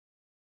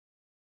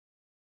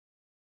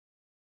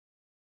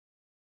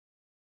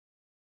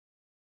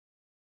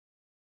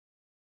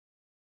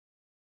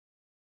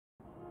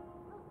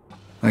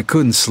I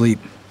couldn't sleep.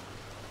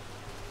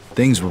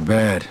 Things were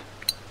bad,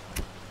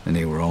 and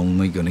they were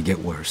only gonna get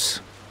worse.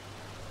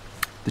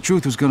 The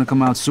truth was gonna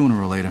come out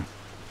sooner or later.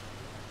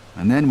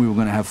 And then we were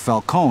gonna have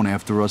Falcone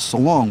after us,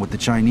 along with the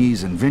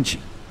Chinese and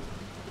Vinci.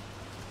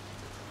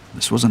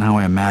 This wasn't how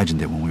I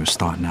imagined it when we were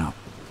starting out.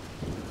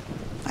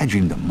 I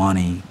dreamed of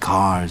money,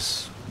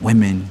 cars,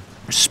 women,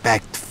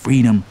 respect,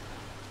 freedom.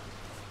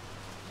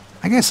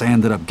 I guess I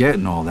ended up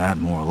getting all that,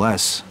 more or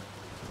less.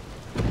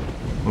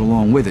 But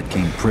along with it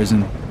came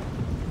prison,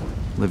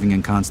 living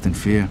in constant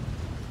fear,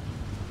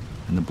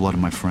 and the blood of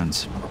my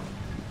friends.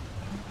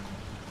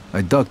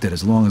 I ducked it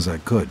as long as I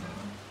could,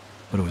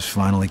 but it was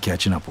finally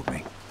catching up with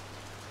me.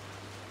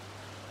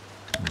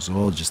 It was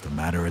all just a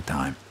matter of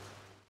time.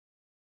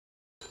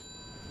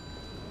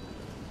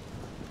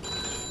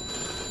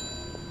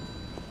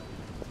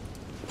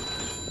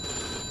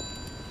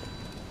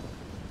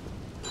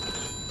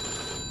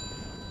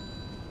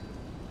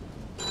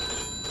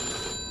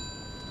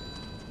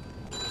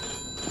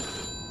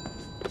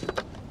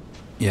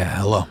 Yeah,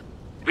 hello.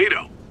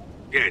 Vito.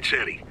 Yeah, it's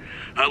Eddie.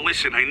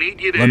 Listen, I need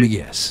you to... Let me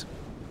guess.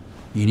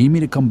 You need me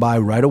to come by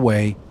right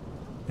away,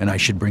 and I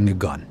should bring a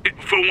gun.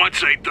 For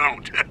once, I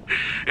don't.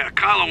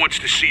 Carlo wants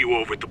to see you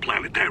over at the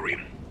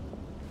planetarium.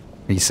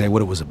 Can you say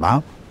what it was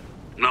about?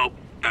 No.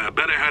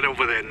 Better head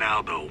over there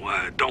now, though.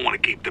 Don't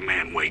want to keep the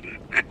man waiting.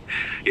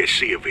 Yeah,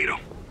 see you, Vito.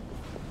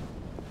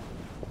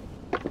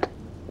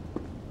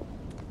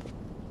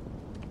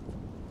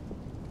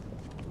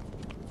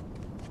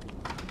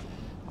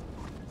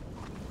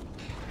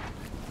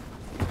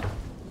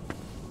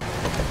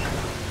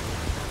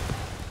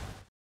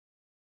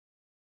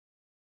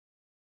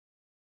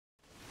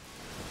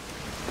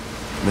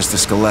 Mr.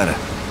 Scaletta,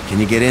 can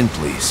you get in,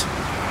 please?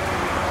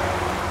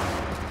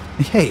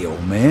 Hey,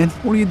 old man,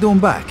 what are you doing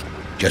back?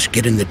 Just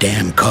get in the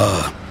damn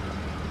car.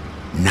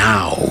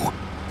 Now.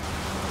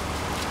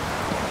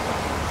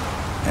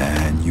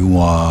 And you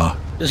are...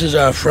 This is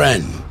our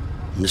friend,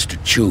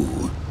 Mr. Chu.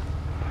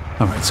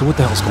 Alright, so what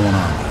the hell's going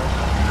on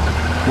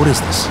here? What is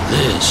this?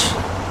 This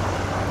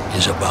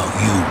is about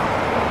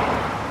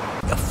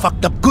you. You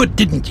fucked up good,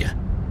 didn't you?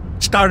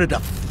 Started a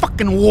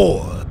fucking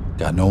war.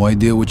 Got no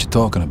idea what you're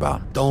talking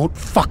about. Don't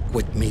fuck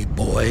with me,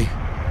 boy.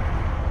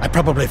 I've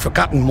probably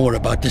forgotten more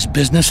about this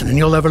business than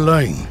you'll ever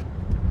learn.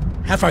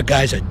 Half our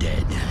guys are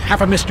dead,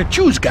 half of Mr.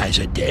 Chu's guys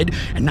are dead,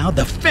 and now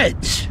the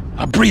feds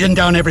are breathing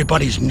down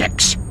everybody's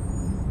necks.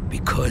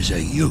 Because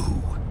of you.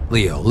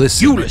 Leo,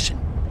 listen. You listen.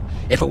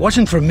 If it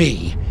wasn't for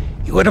me,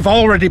 you would have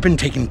already been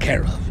taken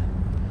care of.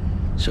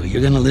 So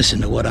you're gonna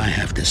listen to what I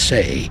have to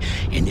say,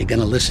 and you're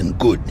gonna listen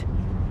good.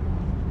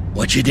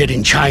 What you did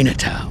in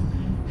Chinatown,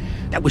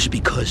 that was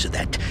because of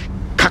that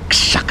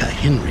cocksucker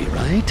Henry,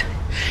 right?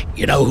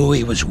 You know who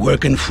he was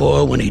working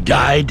for when he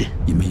died?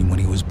 You mean when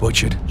he was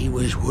butchered? He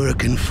was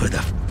working for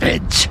the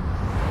feds.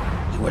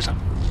 He was a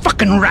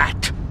fucking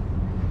rat.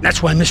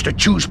 That's why Mr.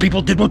 Chu's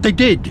people did what they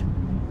did.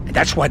 And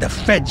that's why the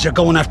feds are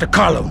going after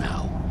Carlo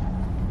now.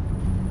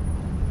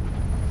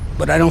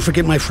 But I don't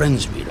forget my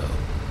friends, Vito.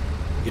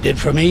 You did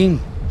for me,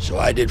 so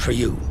I did for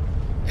you.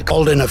 I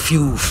called in a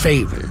few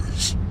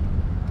favors.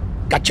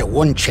 Got you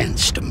one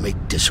chance to make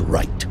this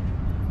right.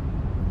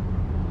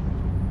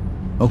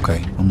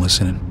 Okay, I'm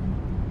listening.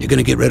 You're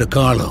gonna get rid of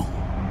Carlo.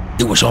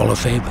 Do us all a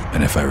favor.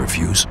 And if I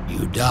refuse?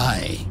 You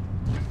die.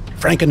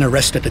 Frank and the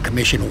rest of the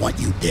commission want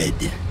you dead.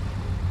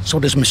 So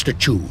does Mr.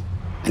 Chu.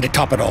 And to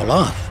top it all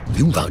off,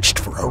 you vouched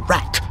for a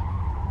rat.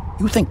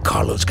 You think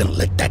Carlo's gonna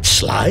let that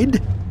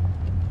slide?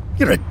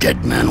 You're a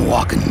dead man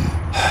walking.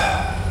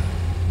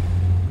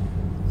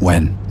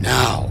 When?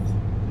 Now.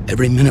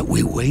 Every minute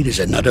we wait is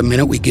another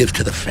minute we give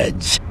to the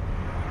feds.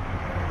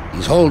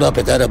 He's holed up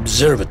at that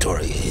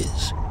observatory of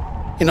his.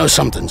 You know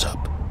something's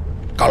up.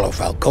 Carlo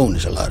Falcone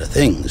is a lot of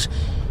things,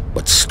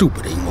 but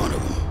stupid ain't one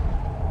of them.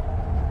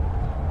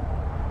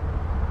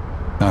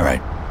 All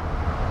right.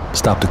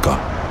 Stop the car.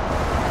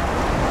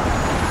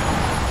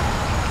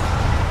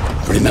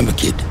 Remember,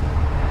 kid,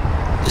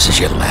 this is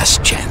your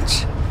last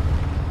chance.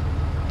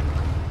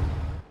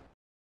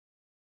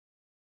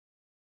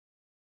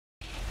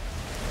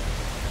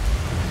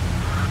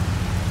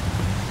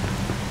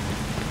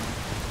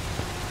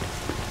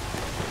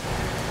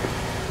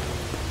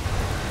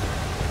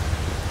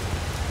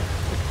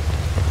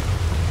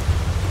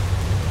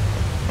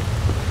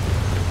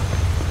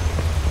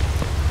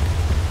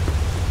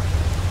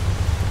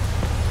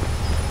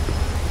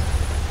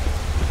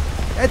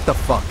 Get the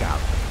fuck out.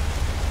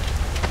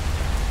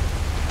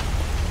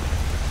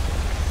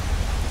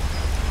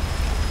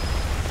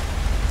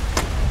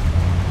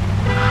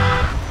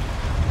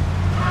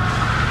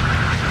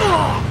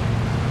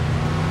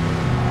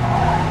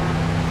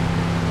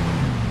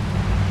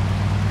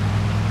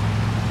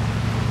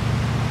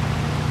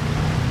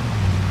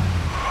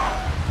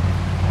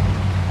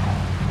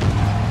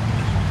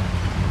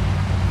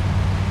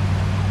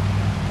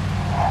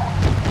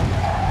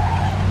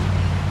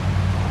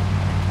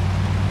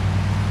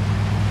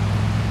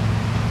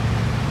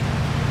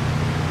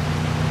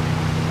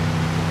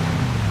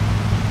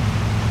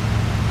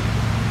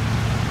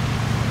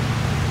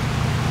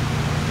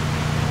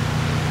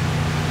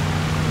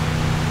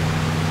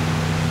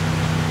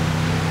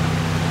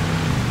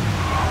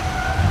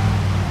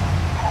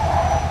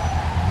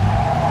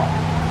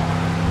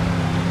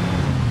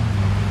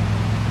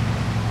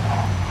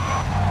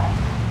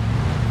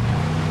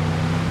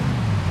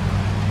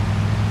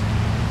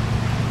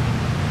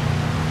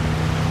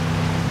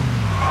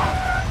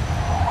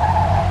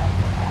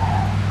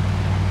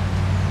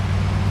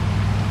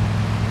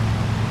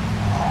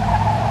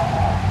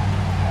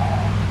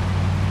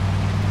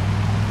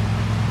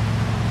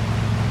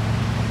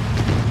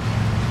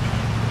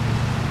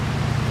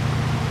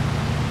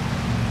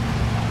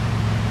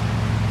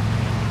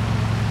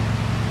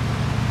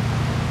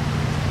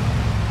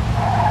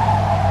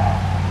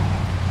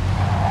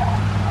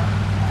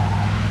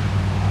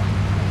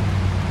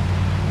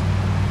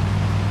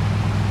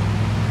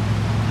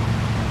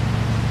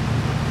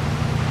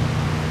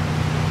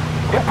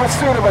 In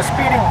pursuit of a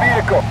speeding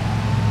vehicle.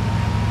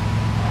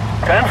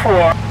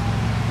 10-4.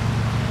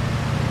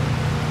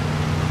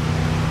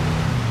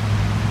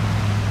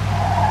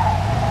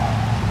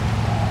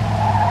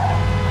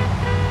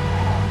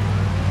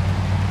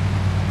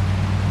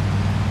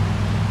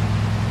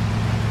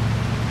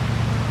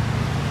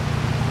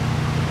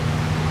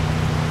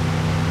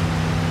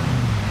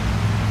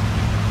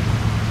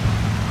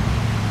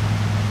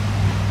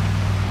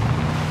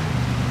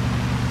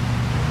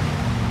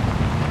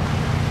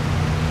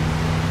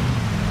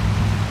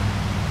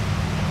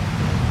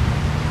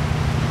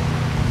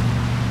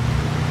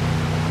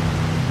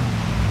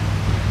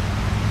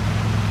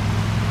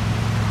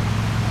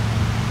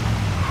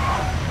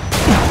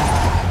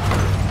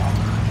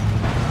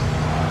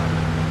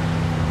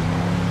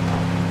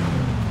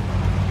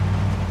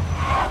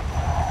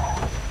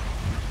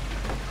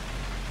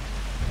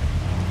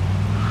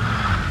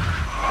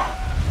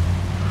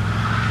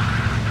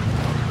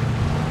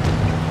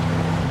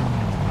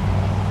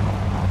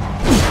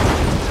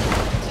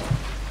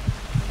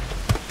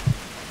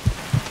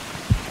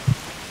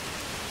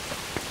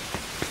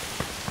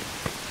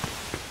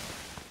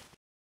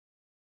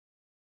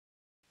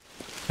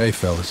 Hey,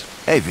 fellas.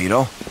 Hey,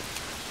 Vito.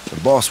 The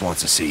boss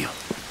wants to see you.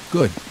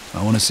 Good.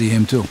 I want to see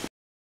him, too.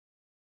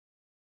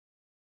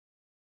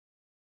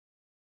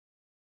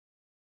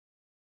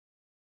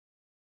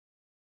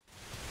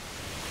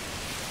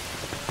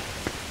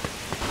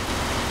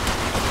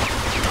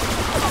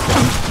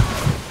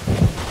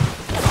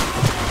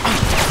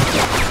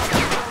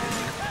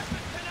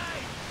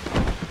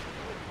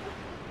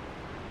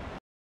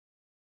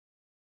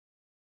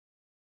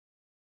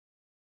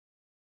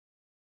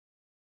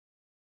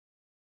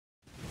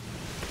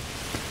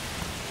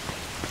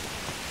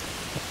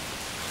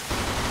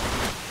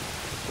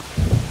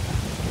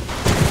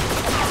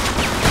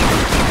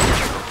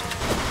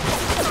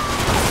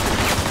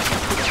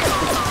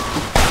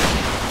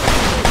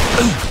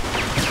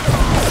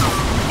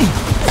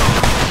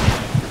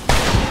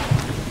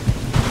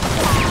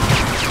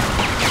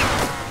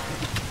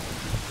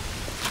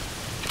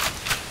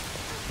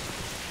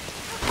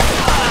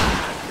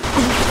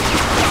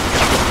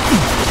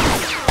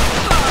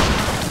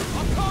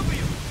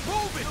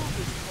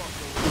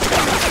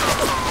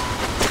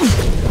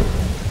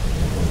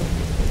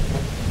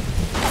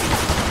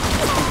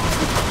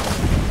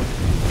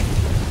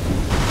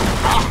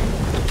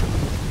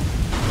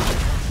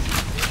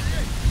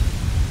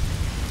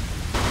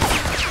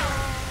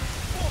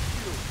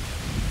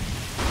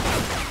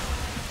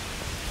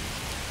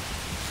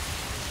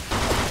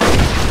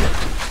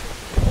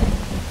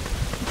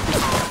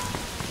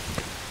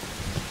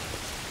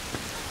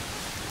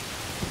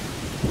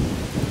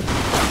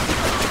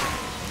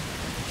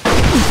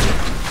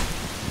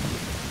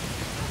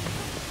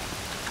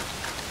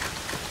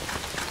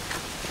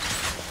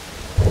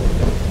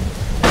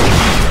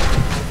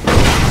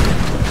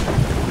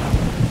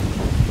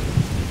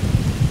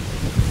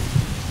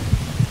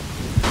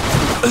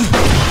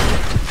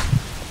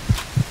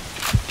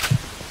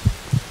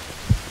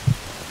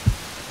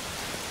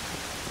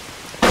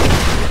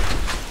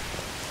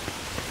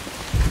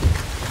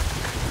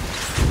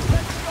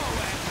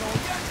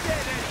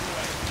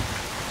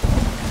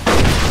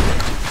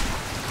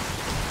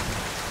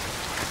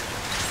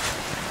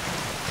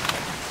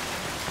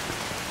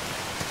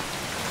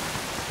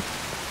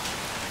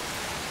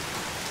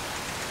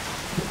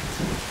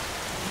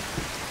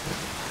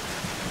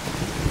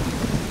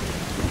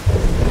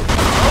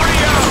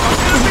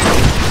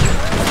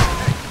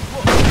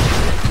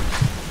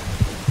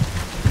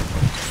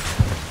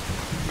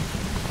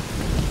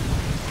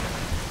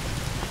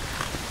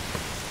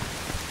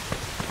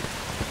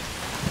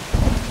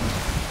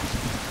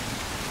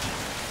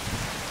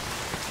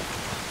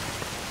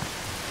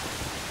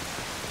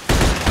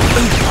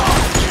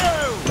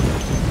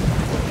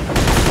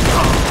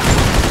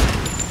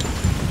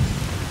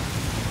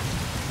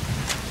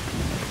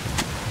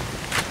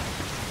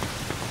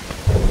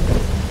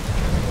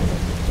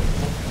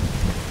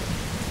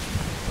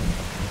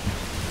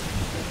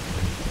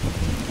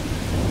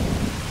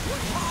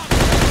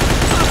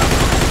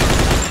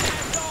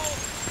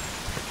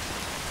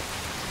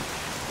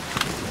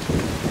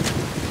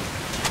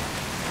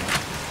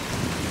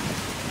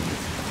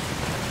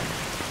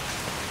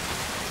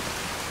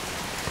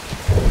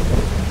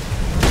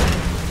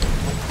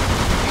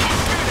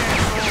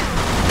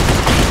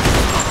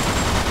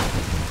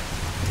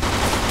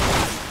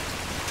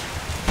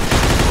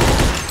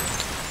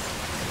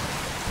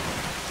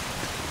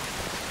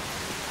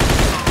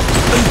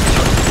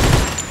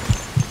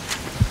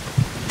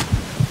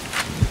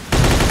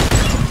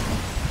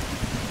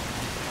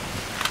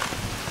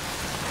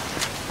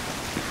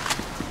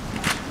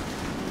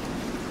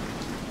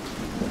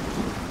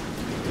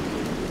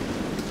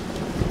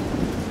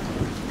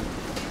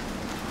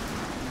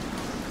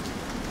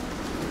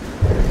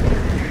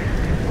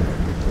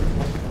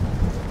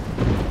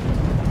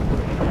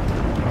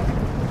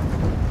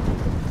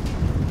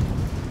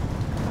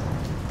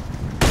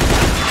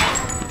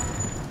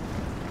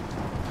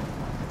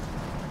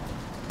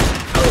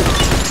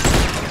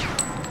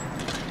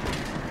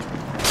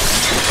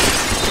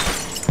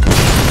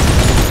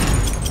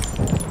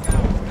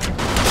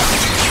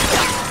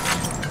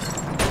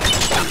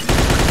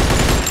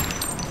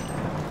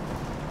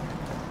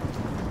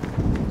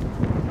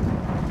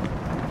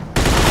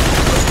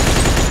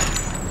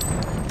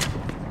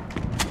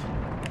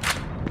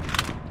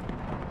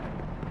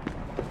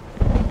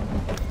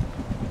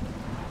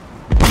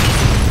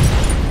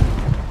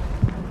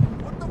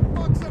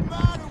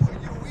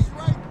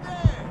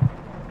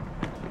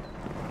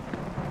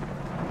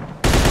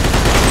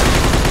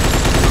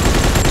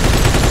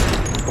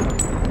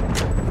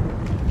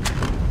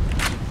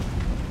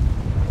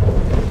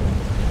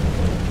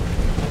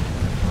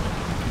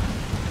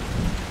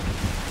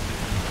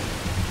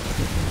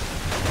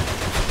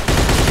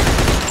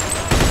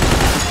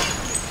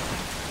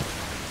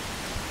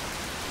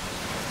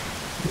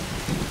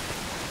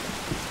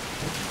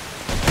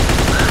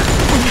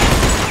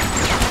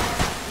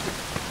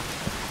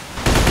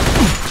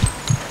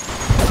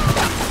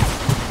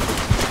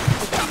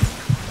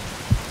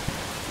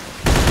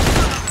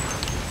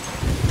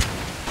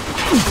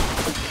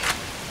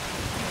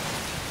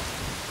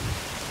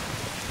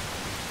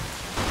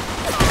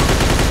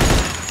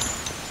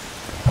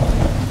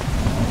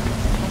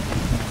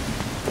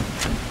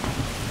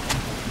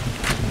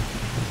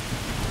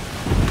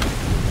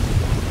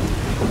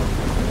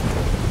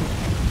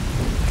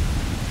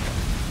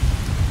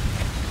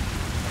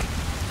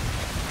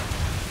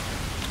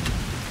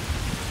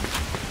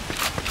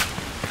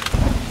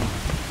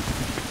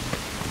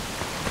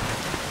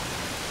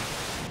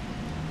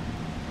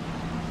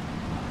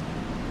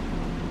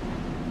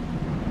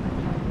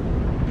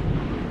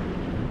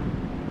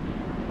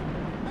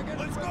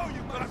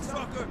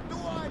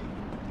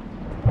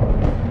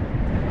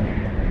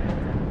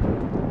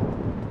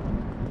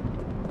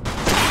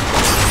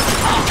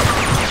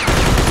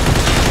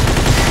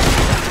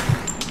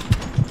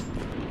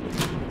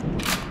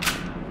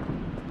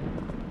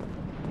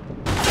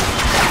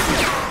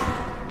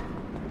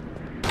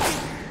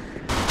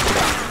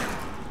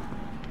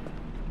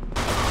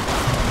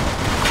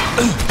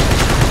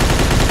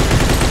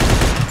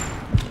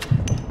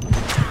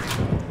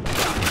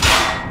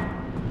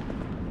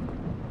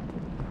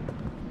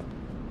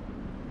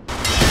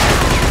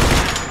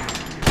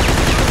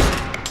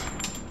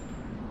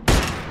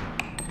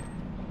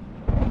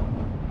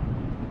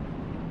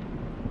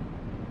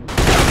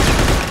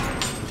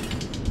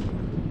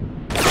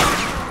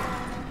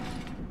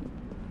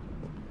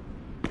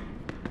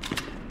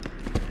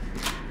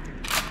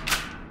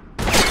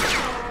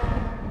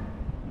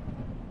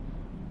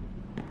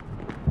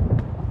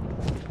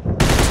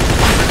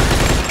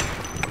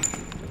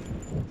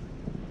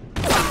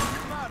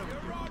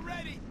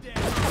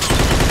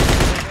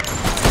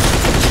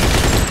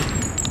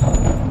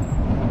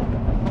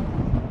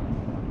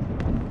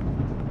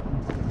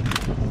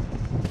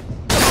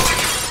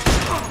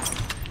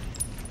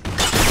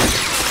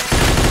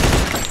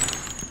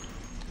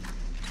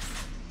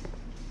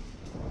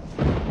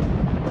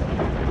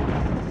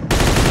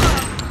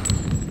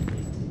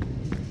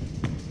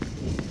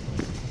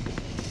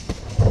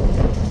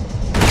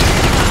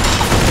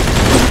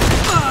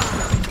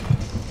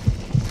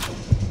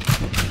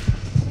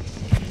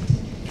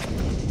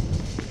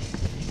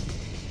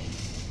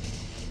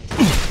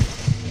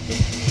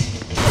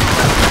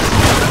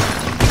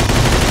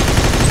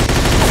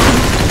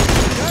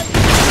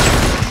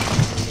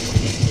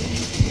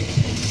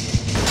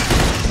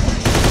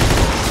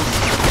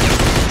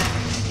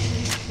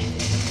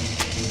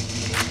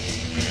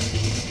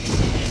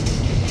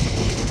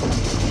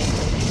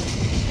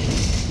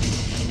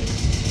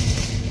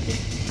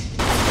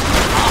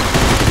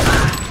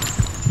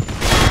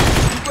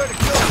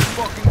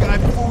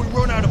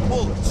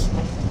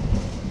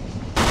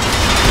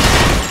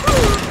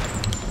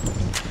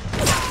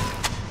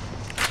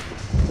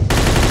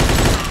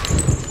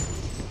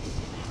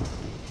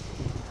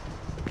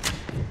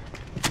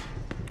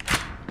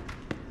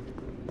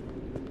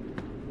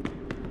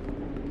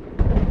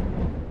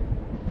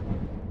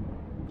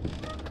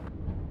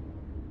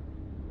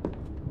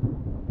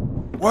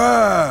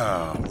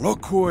 Well,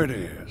 look who it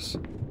is.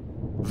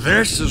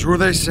 This is who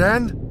they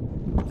send?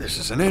 This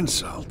is an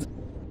insult.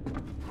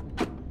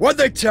 What'd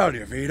they tell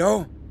you,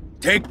 Vito?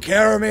 Take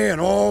care of me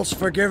and all's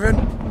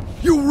forgiven?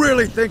 You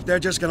really think they're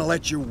just gonna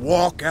let you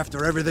walk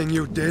after everything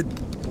you did?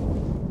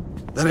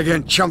 Then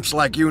again, chumps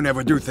like you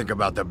never do think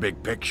about the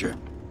big picture.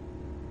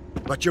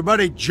 But your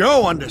buddy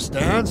Joe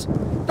understands,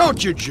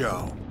 don't you,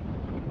 Joe?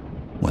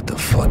 What the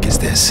fuck is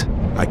this?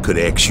 I could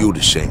ask you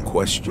the same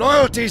question.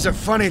 Loyalty's a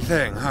funny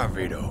thing, huh,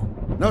 Vito?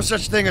 No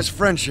such thing as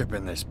friendship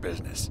in this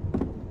business.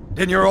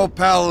 Didn't your old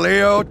pal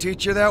Leo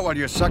teach you that while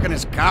you're sucking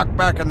his cock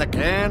back in the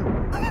can?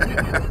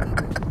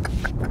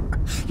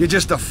 You're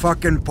just a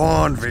fucking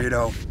pawn,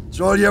 Vito. It's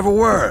all you ever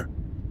were.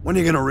 When are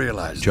you gonna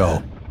realize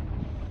Joe,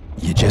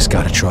 you just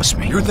gotta trust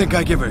me. You think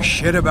I give a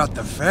shit about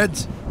the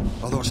feds?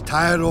 All those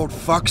tired old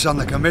fucks on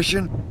the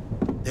commission?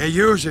 They're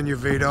using you,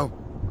 Vito.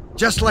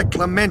 Just like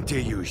Clemente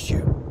used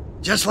you.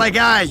 Just like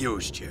I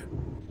used you.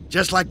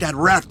 Just like that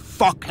rat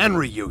fuck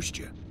Henry used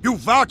you. You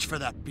vouch for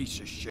that piece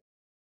of shit.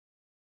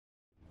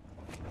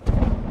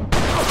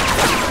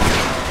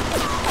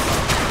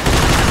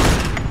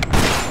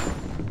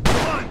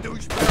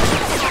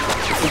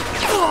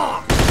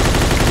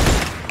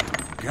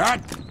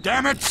 God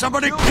damn it!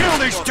 Somebody kill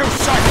these two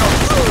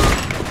psychos!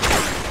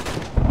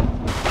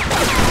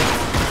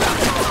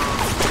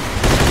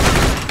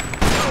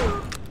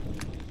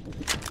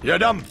 You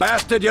dumb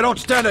bastard! You don't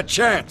stand a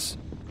chance!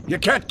 You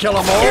can't kill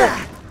them all!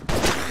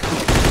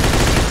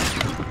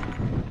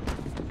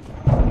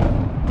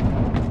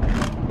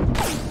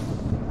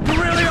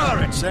 You really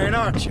are insane,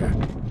 aren't you?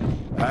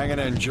 I'm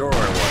gonna enjoy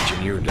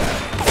watching you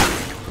die.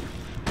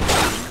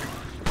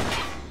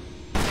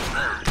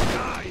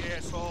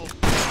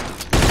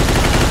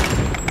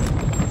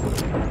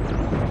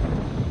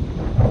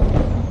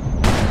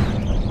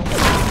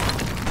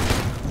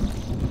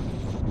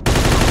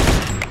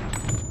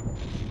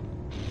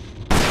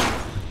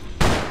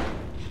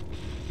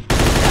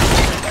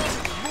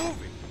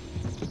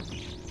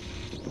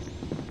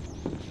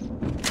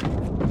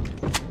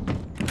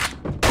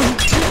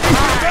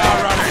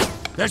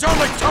 There's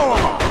only two of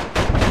them!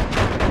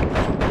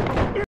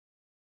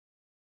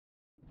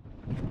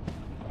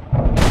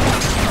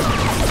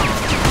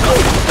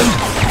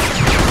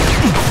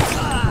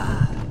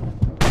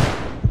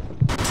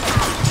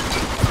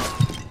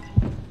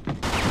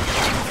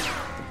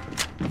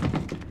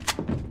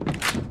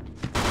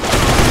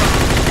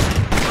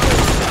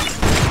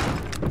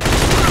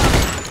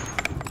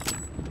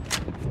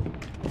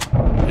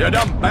 You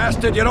dumb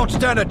bastard, you don't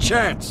stand a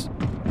chance!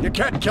 You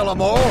can't kill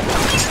them all!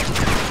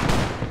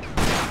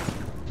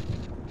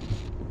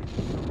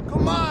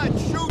 Come on,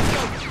 shoot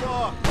them,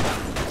 fuck!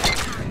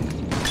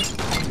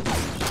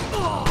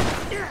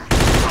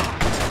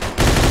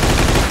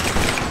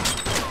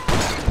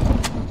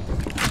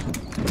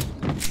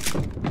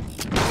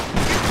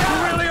 You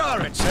really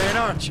are insane,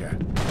 aren't you?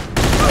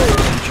 I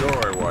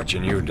enjoy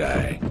watching you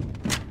die.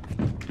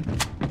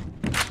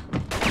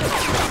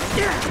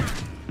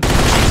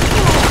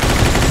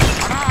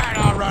 All right,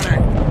 already!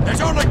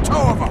 There's only two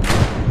of them!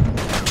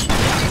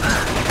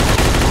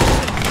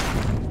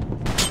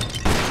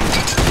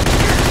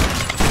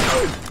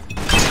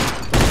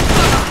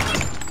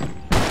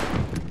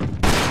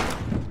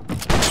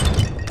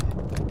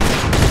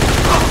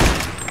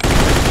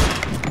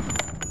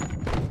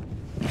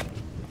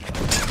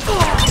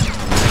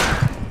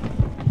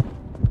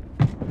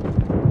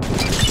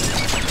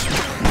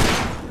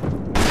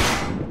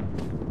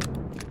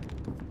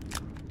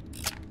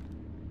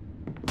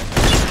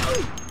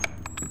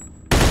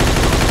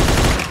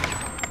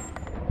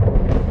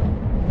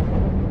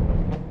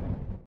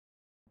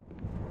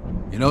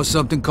 know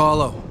something,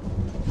 Carlo?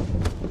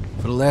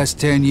 For the last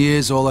 10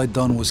 years, all I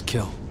done was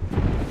kill.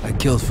 I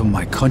killed for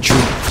my country.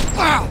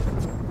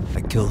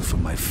 I killed for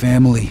my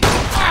family.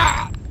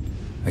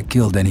 I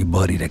killed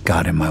anybody that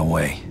got in my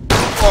way.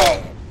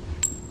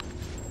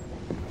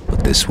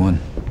 But this one's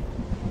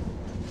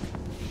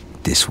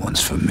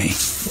for me.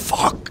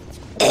 Fuck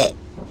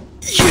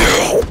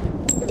you.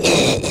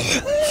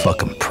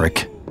 Fucking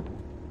prick.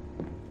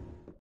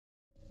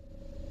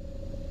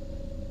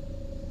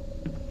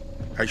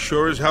 I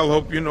sure as hell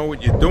hope you know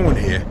what you're doing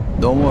here.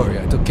 Don't worry,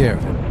 I took care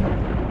of him.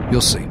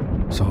 You'll see.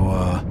 So,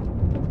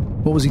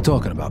 what was he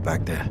talking about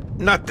back there?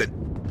 Nothing.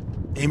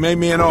 He made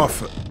me an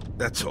offer,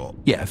 that's all.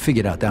 Yeah, I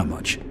figured out that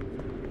much.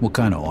 What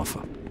kind of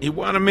offer? He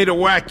wanted me to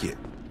whack you.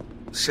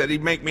 Said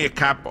he'd make me a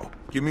capo.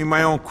 Give me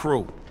my own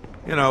crew.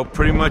 You know,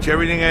 pretty much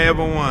everything I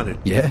ever wanted.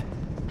 Yeah?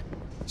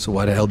 So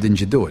why the hell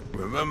didn't you do it?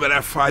 Remember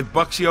that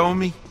 $5 you owe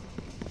me?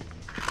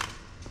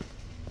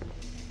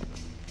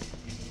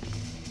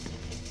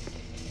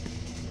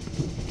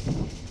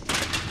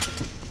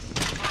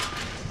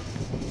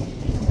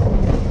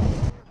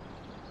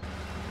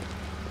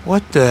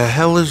 What the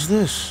hell is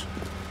this?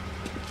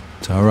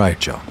 It's all right,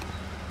 Joe.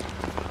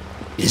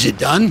 Is it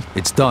done?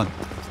 It's done.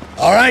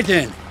 All right,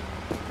 then.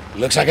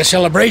 Looks like a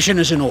celebration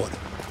is in order.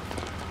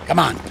 Come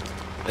on,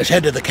 let's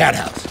head to the cat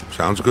house.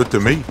 Sounds good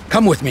to me.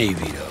 Come with me,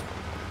 Vito.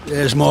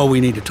 There's more we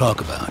need to talk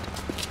about.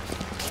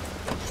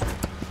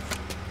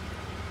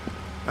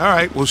 All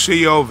right, we'll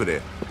see you over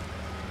there.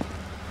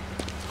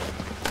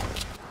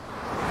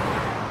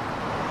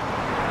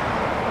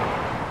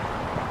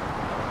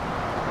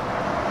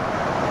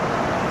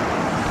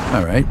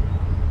 All right.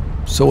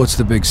 So what's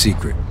the big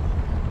secret?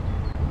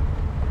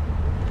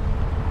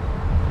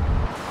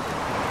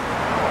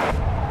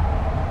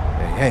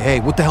 Hey,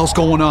 what the hell's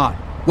going on?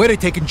 Where they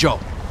taking Joe?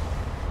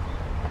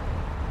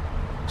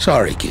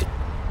 Sorry, kid.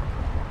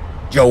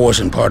 Joe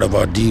wasn't part of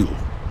our deal.